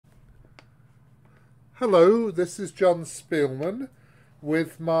Hello, this is Jon Speelman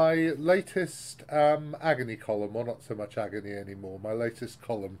with my latest Agony column, or not so much Agony anymore, my latest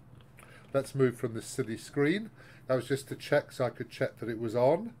column. Let's move from this silly screen. That was just to check so I could check that it was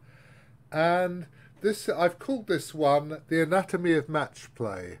on. And this, I've called this one The Anatomy of Match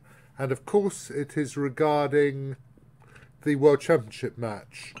Play. And of course it is regarding the World Championship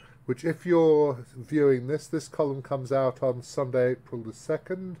match, which if you're viewing this column comes out on Sunday, April the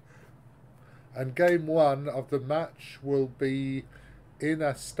 2nd. And game one of the match will be in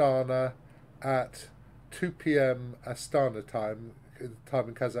Astana at 2 p.m. Astana time in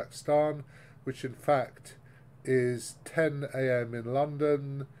Kazakhstan, which in fact is 10 a.m. in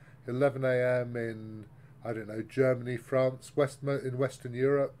London, 11 a.m. in, I don't know, Germany, France, in Western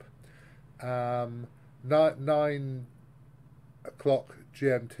Europe, 9 o'clock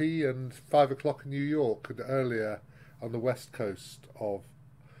GMT and 5 o'clock in New York, and earlier on the west coast of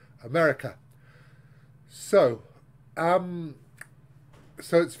America. So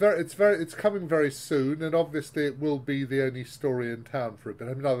it's coming very soon, and obviously it will be the only story in town for a bit.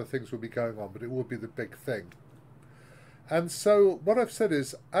 I mean, other things will be going on, but it will be the big thing. And so what I've said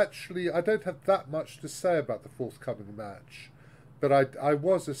is, actually, I don't have that much to say about the forthcoming match, but I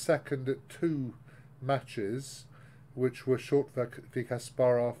was a second at two matches, which were Short v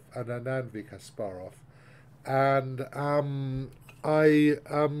Kasparov and Anand v Kasparov, and I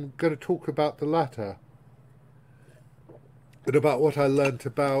am going to talk about the latter, and about what I learnt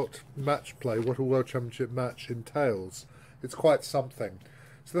about match play, what a World Championship match entails. It's quite something.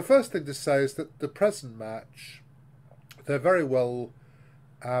 So the first thing to say is that the present match, they're very well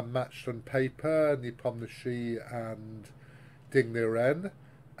matched on paper, Nepomniachtchi and Liren.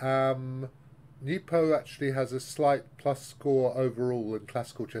 Nepo actually has a slight plus score overall in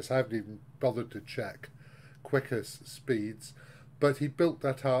classical chess. I haven't even bothered to check quickest speeds, but he built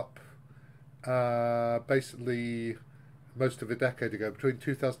that up basically most of a decade ago, between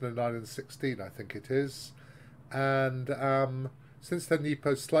 2009 and 16, I think it is. And since then,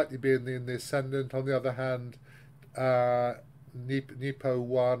 Nepo's slightly been in the ascendant. On the other hand, Nepo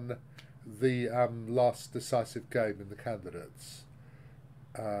won the last decisive game in the candidates,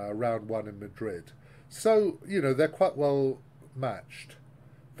 round one in Madrid. So, you know, they're quite well matched,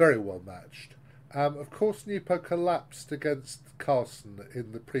 very well matched. Of course, Nepo collapsed against Carlsen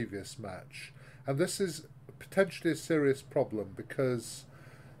in the previous match, and this is potentially a serious problem, because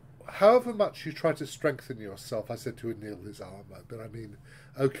however much you try to strengthen yourself, I said to anneal his armour, but I mean,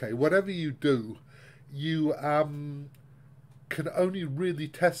 okay, whatever you do, you can only really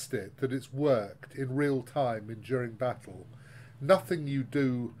test it that it's worked in real time during battle. Nothing you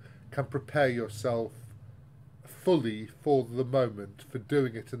do can prepare yourself fully for the moment, for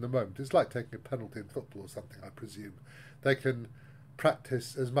doing it in the moment. It's like taking a penalty in football or something, I presume. They can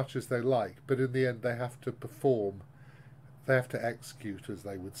practice as much as they like, but in the end they have to perform. They have to execute, as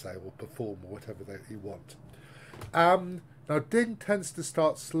they would say, or perform, or whatever you want. Now, Ding tends to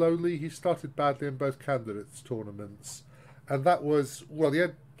start slowly. He started badly in both candidates tournaments, and that was, well, he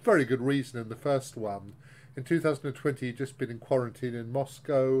had very good reason in the first one. In 2020, he'd just been in quarantine in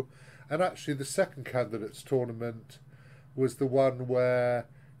Moscow, and actually the second candidates tournament was the one where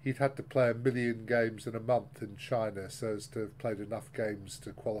he'd had to play 1 million games in a month in China so as to have played enough games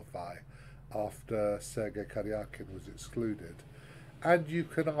to qualify after Sergei Karyakin was excluded. And you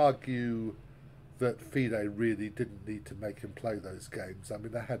can argue that FIDE really didn't need to make him play those games. I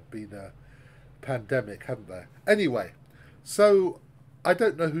mean, there had been a pandemic, hadn't there? Anyway, so I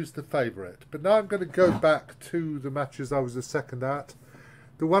don't know who's the favourite, but now I'm going to go back to the matches I was a second at.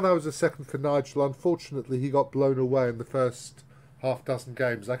 The one I was a second for Nigel, unfortunately, he got blown away in the first half dozen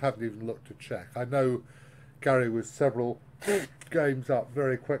games. I haven't even looked to check. I know Garry was several games up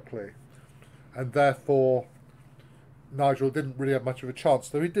very quickly, and therefore Nigel didn't really have much of a chance,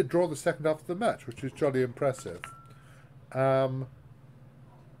 though he did draw the second half of the match, which was jolly impressive. And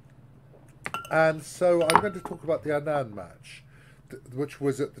so I'm going to talk about the Anand match, which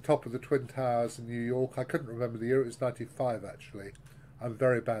was at the top of the Twin Towers in New York. I couldn't remember the year. It was 95, actually. I'm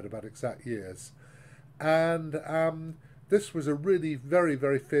very bad about exact years. And this was a really very,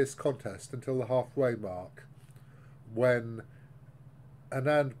 very fierce contest until the halfway mark, when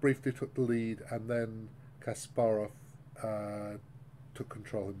Anand briefly took the lead and then Kasparov took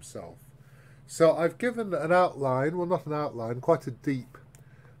control himself. So I've given an outline, well, not an outline, quite a deep,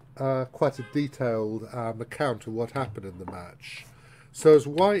 quite a detailed account of what happened in the match. So as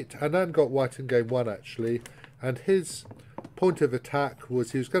white, Anand got white in game one, actually, and his point of attack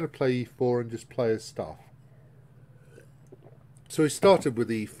was he was going to play e4 and just play his stuff. So he started with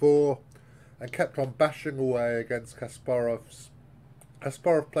e4 and kept on bashing away against Kasparov's.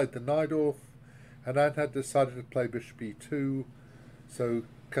 Kasparov played the knight off, Anand had decided to play bishop e2, so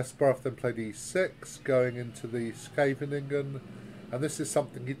Kasparov then played e6, going into the Scheveningen, and this is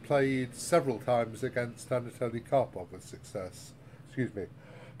something he'd played several times against Anatoly Karpov with success. Excuse me.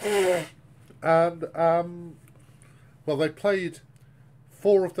 And, well, they played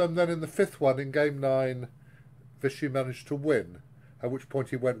 4 of them, then in the 5th one, in game 9, Vishy managed to win, at which point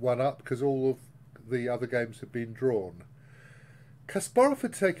he went 1 up, because all of the other games had been drawn. Kasparov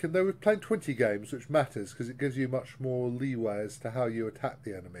had taken, they were playing 20 games, which matters, because it gives you much more leeway as to how you attack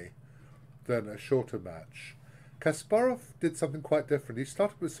the enemy than a shorter match. Kasparov did something quite different. He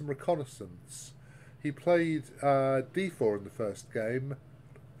started with some reconnaissance. He played d4 in the first game,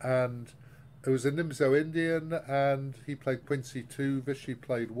 and it was a Nimzo Indian, and he played queen c2. Vishy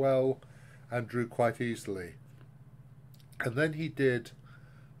played well and drew quite easily. And then he did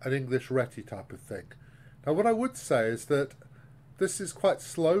an English Reti type of thing. Now, what I would say is that this is quite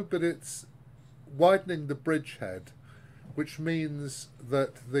slow, but it's widening the bridgehead, which means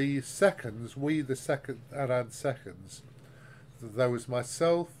that the seconds, the second Anand seconds, there was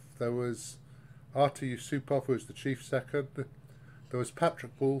myself, there was Artur Yusupov, who was the chief second, there was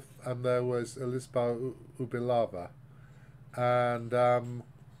Patrick Wolf, and there was Elisabeth Ubilava. And,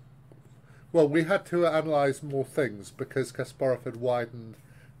 well, we had to analyse more things because Kasparov had widened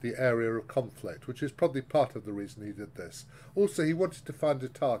the area of conflict, which is probably part of the reason he did this. Also, he wanted to find a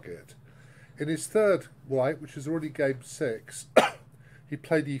target. In his third white, which is already game 6, he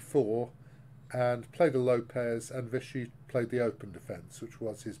played e4 and played a Lopez, and Vishy played the open defence, which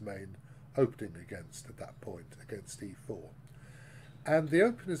was his main opening against at that point, against e4. And the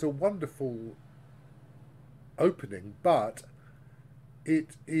open is a wonderful opening, but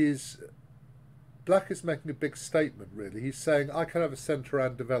it is... Black is making a big statement, really. He's saying, I can have a centre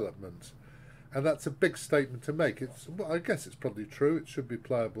and development. And that's a big statement to make. Well, I guess it's probably true. It should be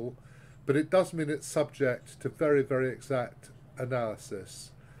playable. But it does mean it's subject to very, very exact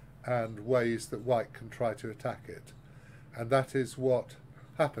analysis and ways that white can try to attack it. And that is what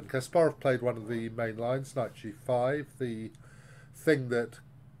happened. Kasparov played one of the main lines, knight g5, the thing that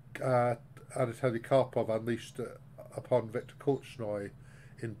Anatoly Karpov unleashed upon Viktor Korchnoi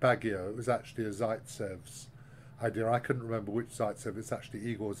in Baguio. It was actually a Zaitsev's idea. I couldn't remember which Zaitsev. It's actually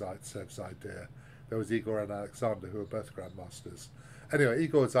Igor Zaitsev's idea. There was Igor and Alexander, who were both grandmasters. Anyway,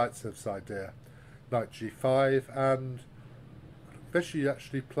 Igor Zaitsev's idea, knight g5, and Vishy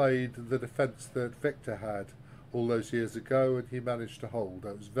actually played the defence that Victor had all those years ago, and he managed to hold.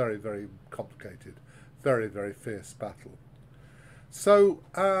 It was very, very complicated, very, very fierce battle. So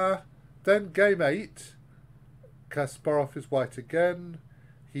then game 8, Kasparov is white again.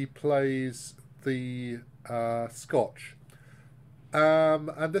 He plays the Scotch.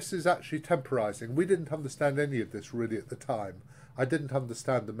 And this is actually temporising. We didn't understand any of this really at the time. I didn't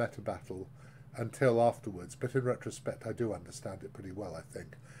understand the meta battle until afterwards, but in retrospect I do understand it pretty well, I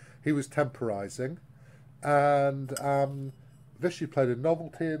think. He was temporising, and Vishy played a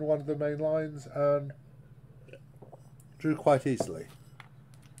novelty in one of the main lines and drew quite easily.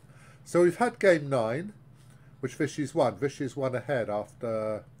 So we've had game 9, which Vishy's won. Vishy's won ahead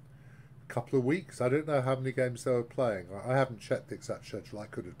after a couple of weeks. I don't know how many games they were playing. I haven't checked the exact schedule. I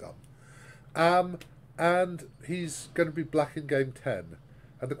could have done. And he's going to be black in game 10.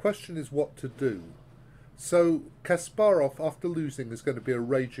 And the question is what to do. So Kasparov, after losing, is going to be a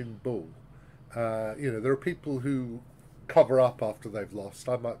raging bull. There are people who cover up after they've lost.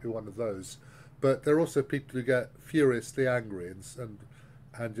 I might be one of those. But there are also people who get furiously angry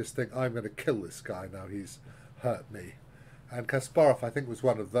and just think, I'm going to kill this guy now. He's hurt me. And Kasparov, I think, was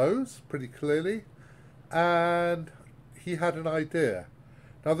one of those, pretty clearly. And he had an idea.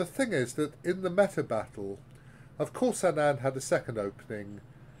 Now, the thing is that in the meta battle, of course, Anand had a second opening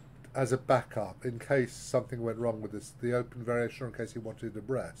as a backup in case something went wrong with the open variation, or in case he wanted a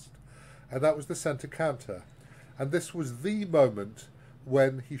breast. And that was the centre counter. And this was the moment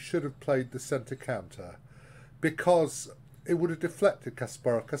when he should have played the centre counter, because it would have deflected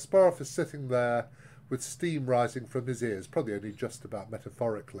Kasparov. Kasparov is sitting there with steam rising from his ears, probably only just about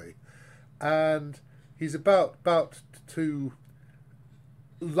metaphorically. And he's about to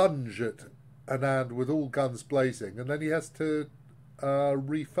lunge at Anand with all guns blazing, and then he has to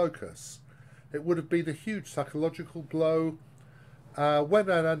refocus. It would have been a huge psychological blow. When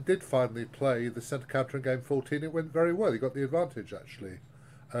Anand did finally play the centre counter in game 14, it went very well. He got the advantage, actually,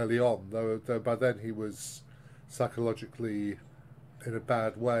 early on, though by then he was psychologically in a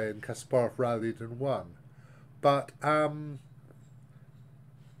bad way, and Kasparov rallied and won. But at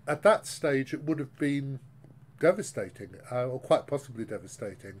that stage, it would have been devastating, or quite possibly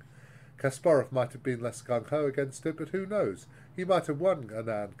devastating. Kasparov might have been less gung-ho against it, but who knows? He might have won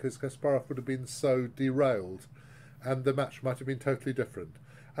Anand because Kasparov would have been so derailed and the match might have been totally different.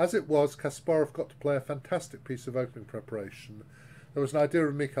 As it was, Kasparov got to play a fantastic piece of opening preparation. There was an idea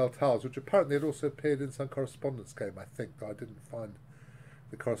of Mikhail Tal's, which apparently had also appeared in some correspondence game, I think, but I didn't find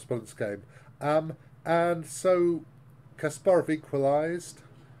the correspondence game. And so Kasparov equalised.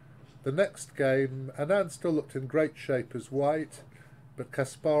 The next game, Anand still looked in great shape as white, but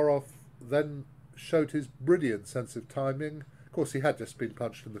Kasparov then showed his brilliant sense of timing. Of course, he had just been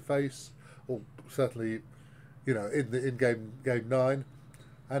punched in the face, or certainly, you know, in game 9,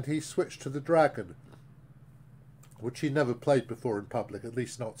 and he switched to the dragon, which he never played before in public, at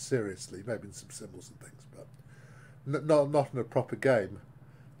least not seriously, maybe in some symbols and things, but not in a proper game.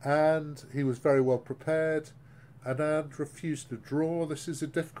 And he was very well prepared. Anand refused to draw. This is a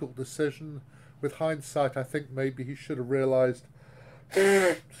difficult decision. With hindsight, I think maybe he should have realised.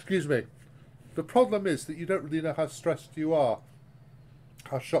 Excuse me. The problem is that you don't really know how stressed you are,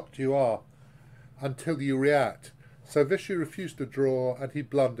 how shocked you are, until you react. So Vishy refused to draw, and he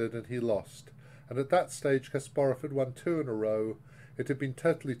blundered and he lost. And at that stage, Kasparov had won 2 in a row. It had been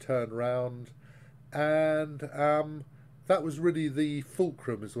totally turned round, and that was really the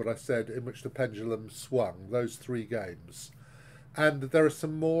fulcrum, is what I said, in which the pendulum swung, those 3 games. And there are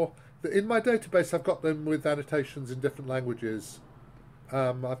some more. In my database, I've got them with annotations in different languages.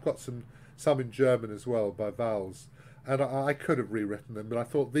 I've got some in German as well, by vowels. And I could have rewritten them, but I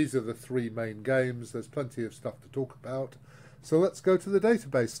thought these are the 3 main games. There's plenty of stuff to talk about. So let's go to the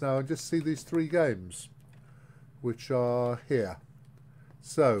database now and just see these 3 games, which are here.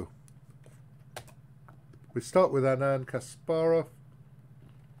 So we start with Anand Kasparov,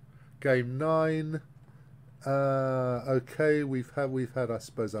 game 9. Okay, we've had. I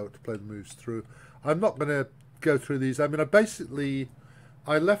suppose I ought to play the moves through. I'm not going to go through these. I mean,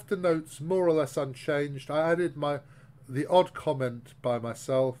 I left the notes more or less unchanged. I added the odd comment by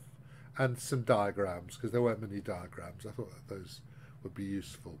myself and some diagrams, because there weren't many diagrams. I thought that those would be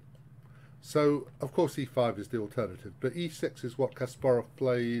useful. So, of course, e5 is the alternative, but e6 is what Kasparov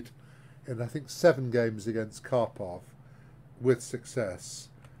played in, I think, 7 games against Karpov with success.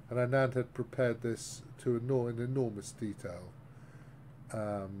 And Anand had prepared this to in enormous detail.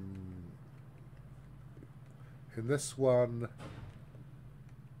 In this one,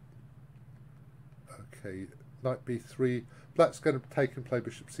 okay, knight b3. Black's going to take and play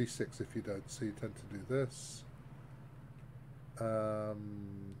bishop c6 if you don't, so you tend to do this.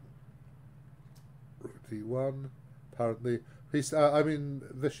 Rook d1, apparently. I mean,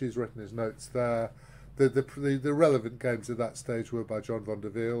 Vishy's written his notes there. The relevant games at that stage were by Jon van der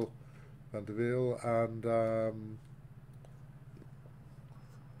Wiel, and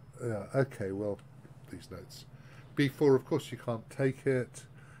yeah, okay, well, these notes. b4, of course, you can't take it.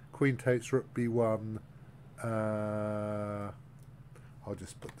 Queen takes rook b1. I'll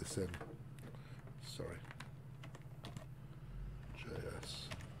just put this in. Sorry. JS.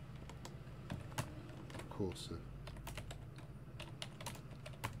 Of course.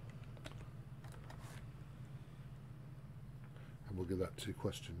 And we'll give that 2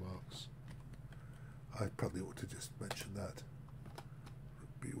 question marks. I probably ought to just mention that.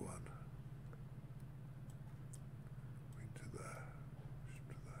 Rook b1.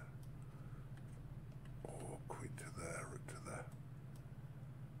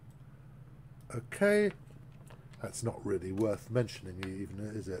 Okay, that's not really worth mentioning even,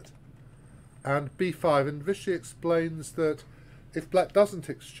 is it? And b5, and Vishy explains that if black doesn't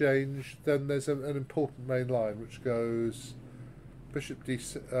exchange, then there's an important main line which goes bishop d.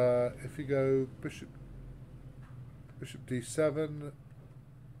 If you go bishop d7,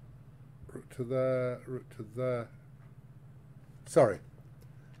 rook to there, rook to there. Sorry,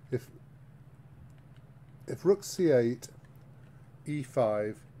 if rook c8,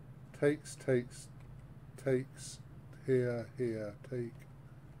 e5. Takes, here, take.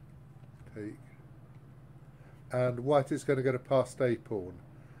 And white is going to get a passed a pawn.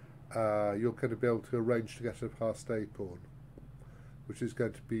 You're going to be able to arrange to get a passed a pawn, which is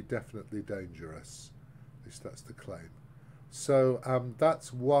going to be definitely dangerous. At least that's the claim. So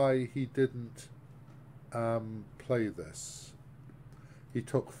that's why he didn't play this. He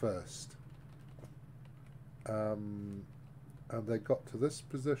took first. And they got to this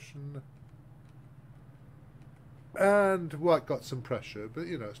position, and white got some pressure, but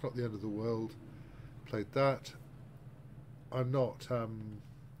you know, it's not the end of the world. Played that. I'm not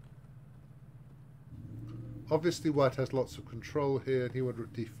obviously white has lots of control here, and he went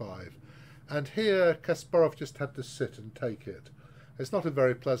rook d5, and here Kasparov just had to sit and take it. It's not a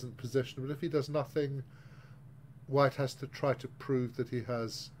very pleasant position, but if he does nothing, white has to try to prove that he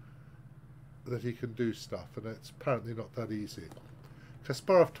has that he can do stuff, and it's apparently not that easy.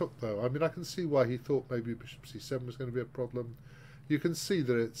 Kasparov took, though. I mean, I can see why he thought maybe bishop c7 was going to be a problem. You can see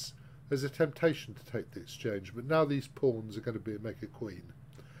that there's a temptation to take the exchange, but now these pawns are going to make a queen,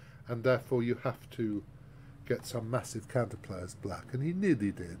 and therefore you have to get some massive counterplay as black, and he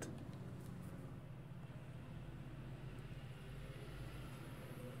nearly did.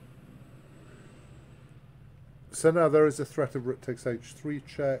 So now there is a threat of rook takes h3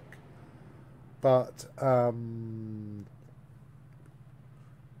 check, but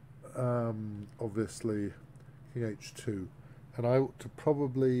obviously king h2, and I ought to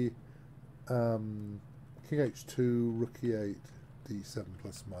probably king h2, rook e8, d7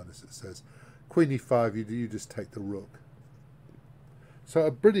 plus minus, it says. Queen e5, you just take the rook. So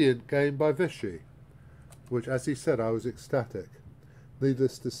a brilliant game by Vishy, which, as he said, I was ecstatic.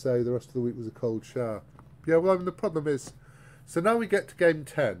 Needless to say, the rest of the week was a cold shower. Yeah, well, I mean, the problem is, so now we get to game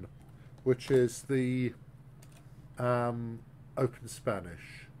 10, which is the Open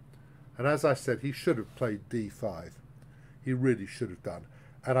Spanish. And as I said, he should have played d5. He really should have done.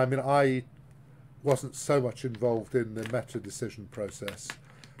 And I mean, I wasn't so much involved in the meta decision process.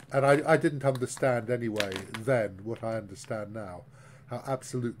 And I didn't understand anyway then what I understand now, how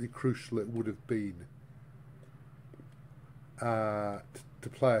absolutely crucial it would have been to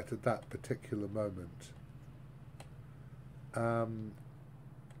play it at that particular moment.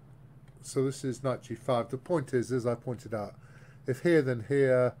 So this is knight g5. The point is, as I pointed out, if here then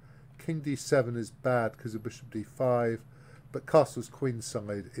here, king d7 is bad because of bishop d5, but castle's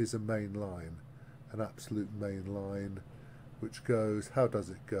queenside is a main line, an absolute main line, which goes, how does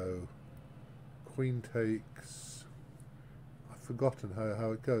it go? Queen takes, I've forgotten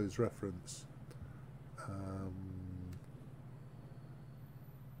how it goes, reference.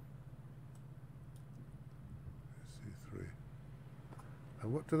 c3.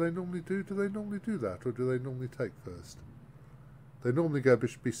 And what do they normally do? Do they normally do that, or do they normally take first? They normally go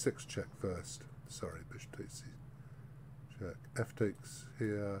bishop b6 check first. Sorry, bishop takes c check. F takes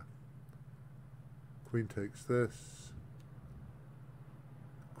here. Queen takes this.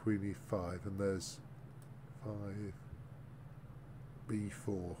 Queen e5, and there's 5,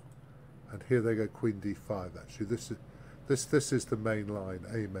 b4, and here they go queen d5. Actually, this is the main line,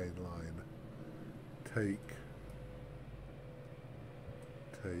 a main line. Take.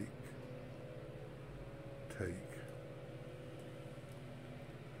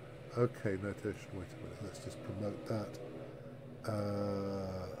 Okay, notation. Wait a minute. Let's just promote that.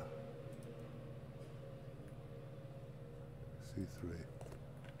 c3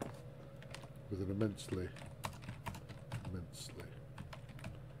 with an immensely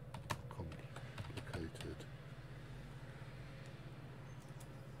complicated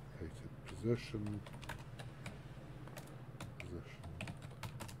position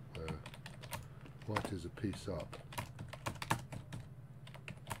where white is a piece up,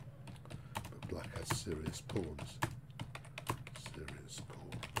 but black has serious pawns.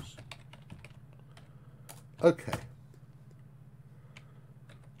 Okay.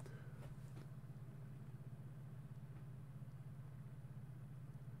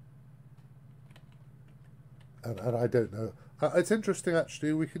 And I don't know. It's interesting,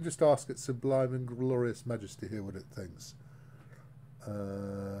 actually. We can just ask its sublime and glorious majesty here what it thinks.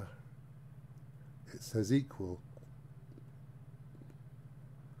 It says equal.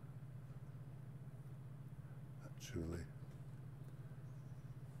 Actually.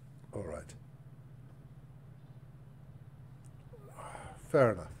 All right.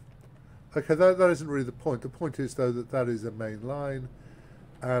 Fair enough. Okay, that isn't really the point. The point is, though, that is a main line.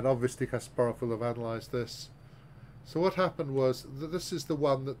 And obviously Kasparov will have analysed this. So what happened was that this is the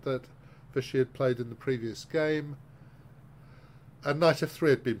one that Vishy had played in the previous game, and knight f3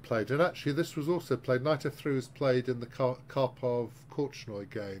 had been played. And actually this was also played, knight f3 was played in the Karpov-Korchnoi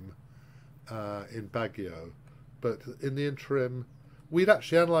game in Baguio. But in the interim, we'd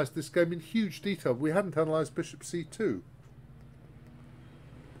actually analysed this game in huge detail. We hadn't analysed bishop c2.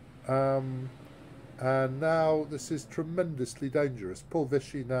 And now this is tremendously dangerous. Poor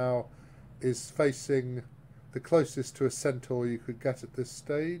Vishy now is facing the closest to a centaur you could get at this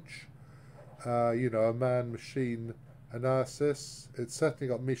stage. You know, a man-machine analysis. It's certainly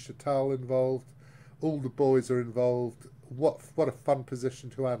got Misha Tal involved. All the boys are involved. What a fun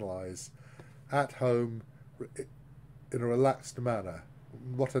position to analyse at home in a relaxed manner.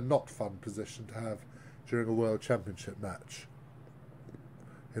 What a not fun position to have during a World Championship match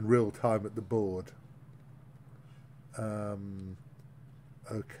in real time at the board.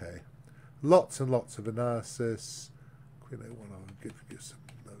 Okay. Lots and lots of analysis. Queen A1, I'll give you some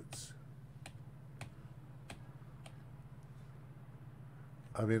notes.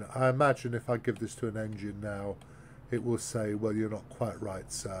 I mean, I imagine if I give this to an engine now, it will say, well, you're not quite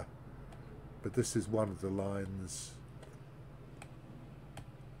right, sir. But this is one of the lines.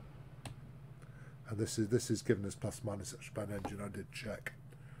 And this is given as plus minus such by an engine, I did check.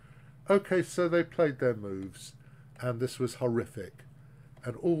 Okay, so they played their moves, and this was horrific.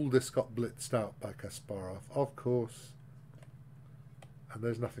 And all this got blitzed out by Kasparov, of course. And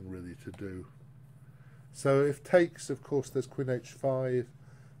there's nothing really to do. So if takes, of course, there's Queen H5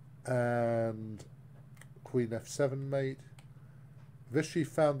 and Queen F7 mate. Vishy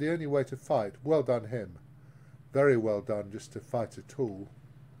found the only way to fight. Well done him. Very well done just to fight at all.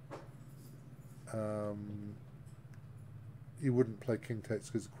 You wouldn't play King takes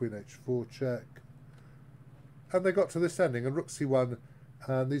because of Queen H4 check. And they got to this ending, and Rook C1.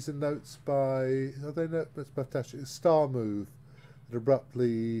 And these are notes by, are they notes by Matchplay? It's a star move that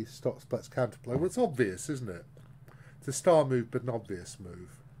abruptly stops black's counterplay. Well, it's obvious, isn't it? It's a star move, but an obvious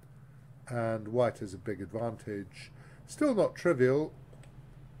move. And white has a big advantage. Still not trivial.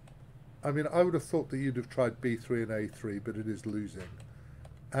 I mean, I would have thought that you'd have tried B3 and A3, but it is losing.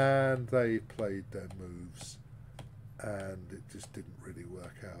 And they played their moves, and it just didn't really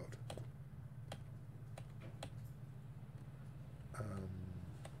work out.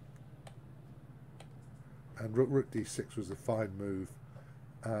 And Rook D6 was a fine move,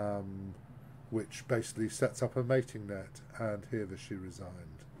 which basically sets up a mating net, and here Vishy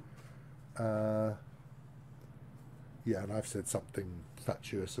resigned. Yeah, and I've said something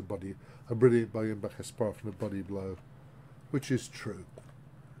fatuous, a brilliant bowling by Kasparov and a body blow, which is true.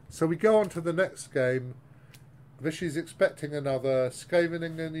 So we go on to the next game. Vishy's expecting another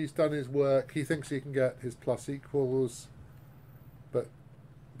Skaveningen. He's done his work. He thinks he can get his plus equals, but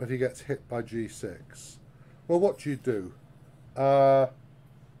he gets hit by G6. Well, what do you do?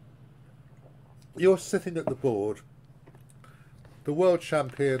 You're sitting at the board. The world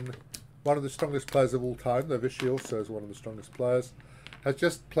champion, one of the strongest players of all time, though Vishy also is one of the strongest players, has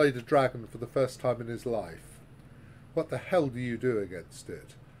just played a dragon for the first time in his life. What the hell do you do against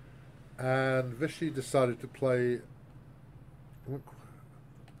it? And Vishy decided to play...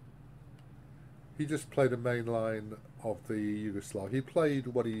 He just played a main line of the Yugoslav. He played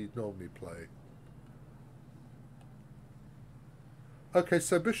what he normally played. Okay,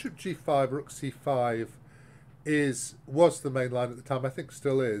 so Bishop G5, Rook C5 was the main line at the time, I think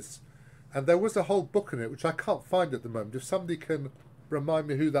still is. And there was a whole book in it, which I can't find at the moment. If somebody can remind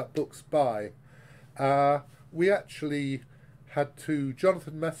me who that book's by. We actually had to...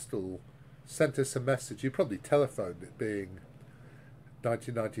 Jonathan Mestel sent us a message. He probably telephoned, it being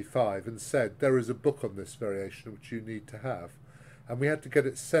 1995, and said, there is a book on this variation which you need to have. And we had to get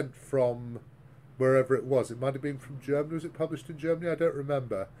it sent from wherever it was. It might have been from Germany. Was it published in Germany? I don't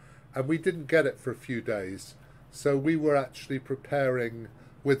remember. And we didn't get it for a few days. So we were actually preparing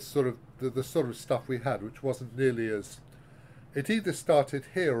with sort of the sort of stuff we had, which wasn't nearly as... It either started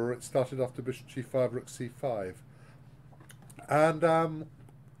here or it started after Bishop G5, Rook C5. And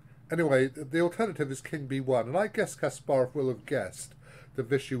anyway, the alternative is King B1. And I guess Kasparov will have guessed that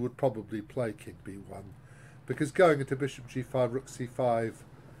Vishy would probably play King B1. Because going into Bishop G5, Rook C5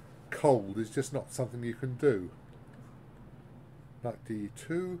 cold is just not something you can do. Knight D2.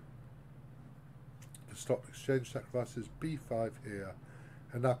 To stop exchange sacrifices, B5 here.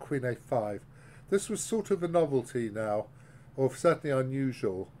 And now Queen A5. This was sort of a novelty now, or certainly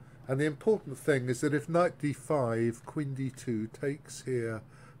unusual. And the important thing is that if Knight D5, Queen D2 takes here,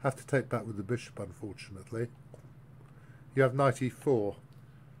 have to take back with the bishop, unfortunately. You have Knight E4,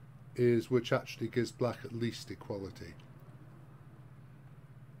 which actually gives black at least equality.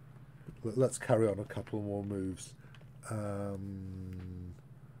 Let's carry on a couple more moves. So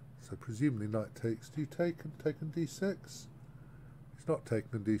presumably knight takes. Do you take and D6? He's not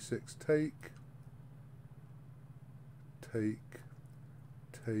taken D6. Take.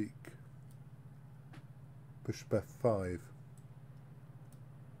 Bishop F5.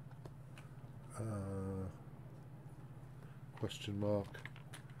 Question mark.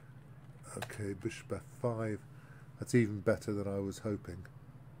 Okay, Bishop F5. That's even better than I was hoping.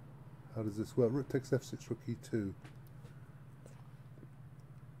 How does this work? Rook takes F6, Rook E2.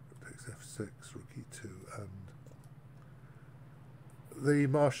 Rook takes F6, Rook E2, and the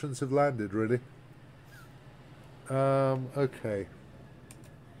Martians have landed, really. Okay.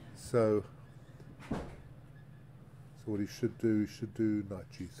 So what he should do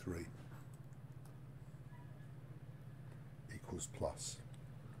Knight G3 equals plus.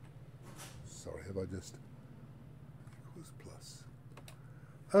 Sorry, have I just equals plus?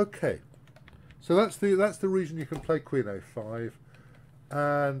 Okay, so that's the reason you can play Queen A5,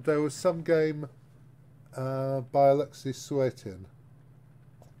 and there was some game by Alexei Suetin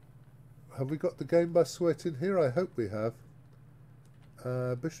have we got the game by sweat in here? I hope we have.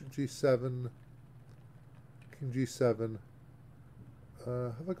 Bishop g7, king g7.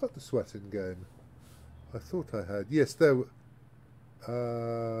 Have I got the sweat in game? I thought I had. Yes, there.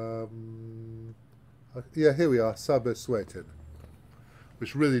 Yeah, here we are. Sabo sweating,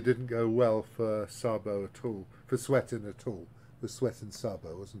 which really didn't go well for Sabo at all. For sweating at all. It was sweating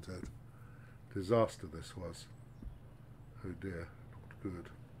Sabo, wasn't it? Disaster this was. Oh dear, not good.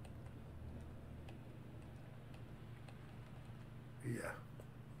 Yeah.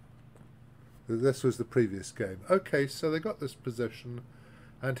 This was the previous game. Okay, so they got this position,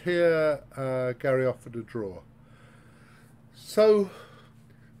 and here Garry offered a draw. So,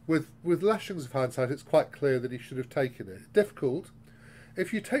 with lashings of hindsight, it's quite clear that he should have taken it. Difficult.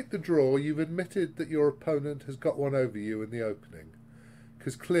 If you take the draw, you've admitted that your opponent has got one over you in the opening,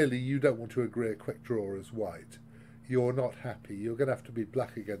 because clearly you don't want to agree a quick draw as white. You're not happy. You're going to have to be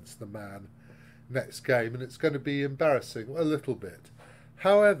black against the man next game, and it's going to be embarrassing a little bit.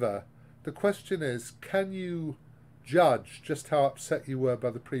 However, the question is, can you judge just how upset you were by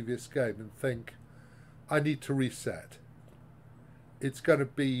the previous game and think, I need to reset? It's going to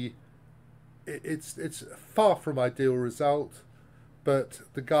be, it's far from ideal result, but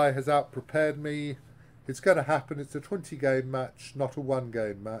the guy has outprepared me. It's going to happen. It's a 20-game match, not a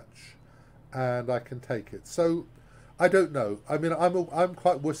 1-game match, and I can take it. So, I don't know. I mean, I'm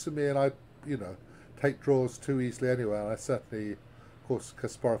quite wussamy, and I, take draws too easily anyway. And I certainly, of course,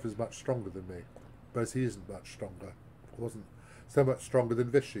 Kasparov is much stronger than me, whereas he isn't much stronger. He wasn't so much stronger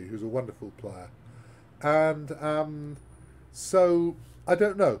than Vishy, who's a wonderful player. And so I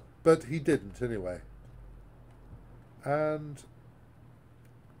don't know, but he didn't anyway. And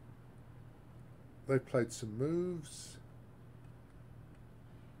they played some moves.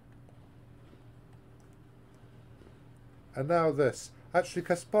 And now this. Actually,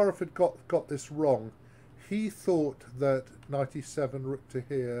 Kasparov had got this wrong. He thought that knight e7, rook to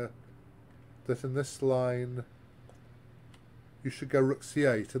here, that in this line you should go rook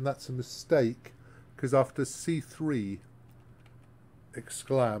c8, and that's a mistake, because after c3,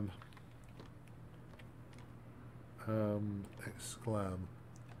 exclam. And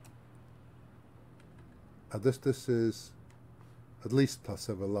this is at least plus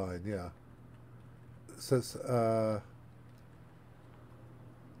over line, yeah. So it's,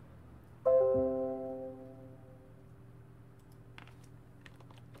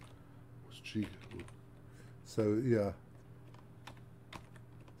 what's G? So yeah,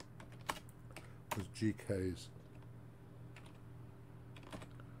 there's GKs.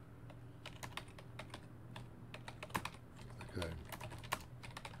 Okay,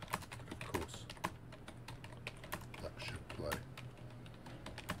 of course, black should play.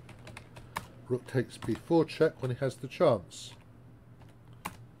 Rook takes b4 check when he has the chance.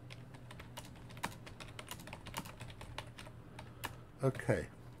 Okay.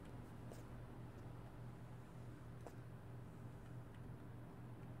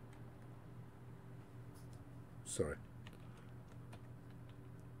 Sorry.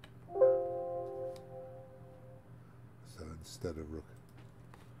 So instead of rook.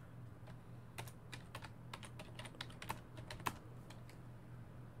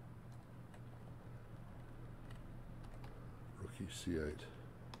 Rook e8.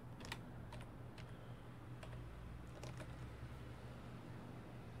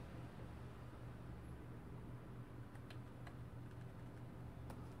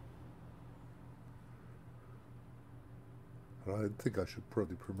 I think I should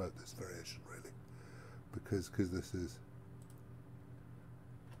probably promote this variation, really, because this is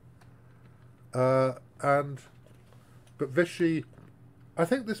but Vishy, I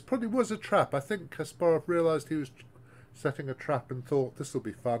think this probably was a trap. I think Kasparov realised he was setting a trap and thought this will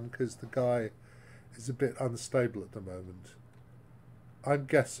be fun because the guy is a bit unstable at the moment. I'm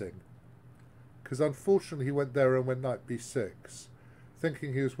guessing, because unfortunately he went there and went knight b6,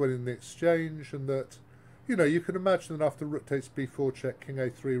 thinking he was winning the exchange, and that, you can imagine that after rook takes b4 check, king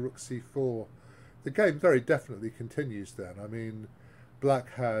a3, rook c4, the game very definitely continues then. I mean,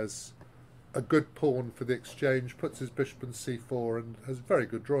 black has a good pawn for the exchange, puts his bishop in c4, and has very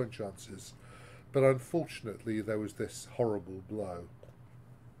good drawing chances. But unfortunately, there was this horrible blow.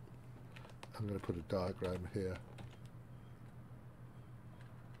 I'm going to put a diagram here.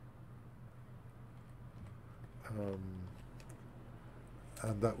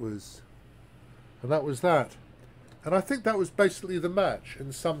 And that was that. And I think that was basically the match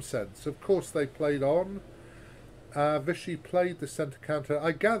in some sense. Of course, they played on. Vishy played the centre counter.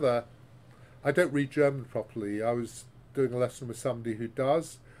 I gather, I don't read German properly. I was doing a lesson with somebody who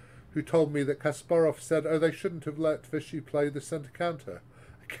does, who told me that Kasparov said, oh, they shouldn't have let Vishy play the centre counter.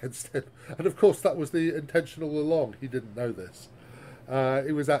 against him. And of course that was the intention all along. He didn't know this.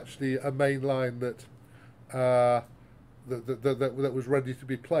 It was actually a main line that that was ready to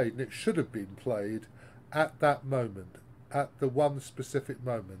be played, and it should have been played at that moment, at the one specific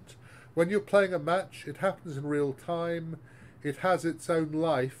moment. When you're playing a match, it happens in real time. It has its own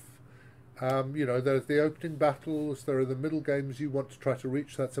life. You know, there's the opening battles, there are the middle games you want to try to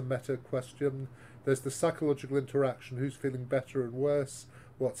reach, that's a meta question. There's the psychological interaction, who's feeling better and worse,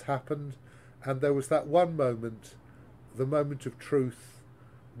 what's happened. And there was that one moment, the moment of truth,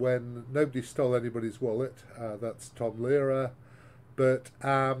 when nobody stole anybody's wallet, that's Tom Lehrer, but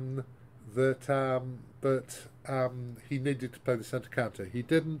he needed to play the centre counter. He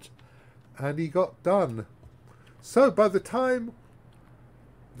didn't, and he got done. So by the time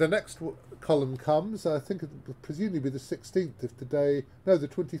the next column comes, I think it will presumably be the 16th if today... No, the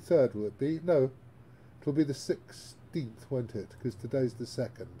 23rd will it be? No, it will be the 16th, won't it? Because today's the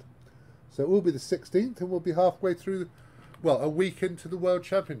 2nd. So it will be the 16th, and we'll be halfway through, well, a week into the World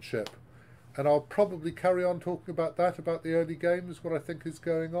Championship. And I'll probably carry on talking about that, about the early games, what I think is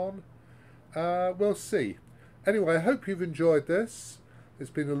going on. We'll see. Anyway, I hope you've enjoyed this.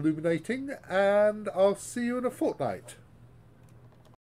 It's been illuminating, and I'll see you in a fortnight.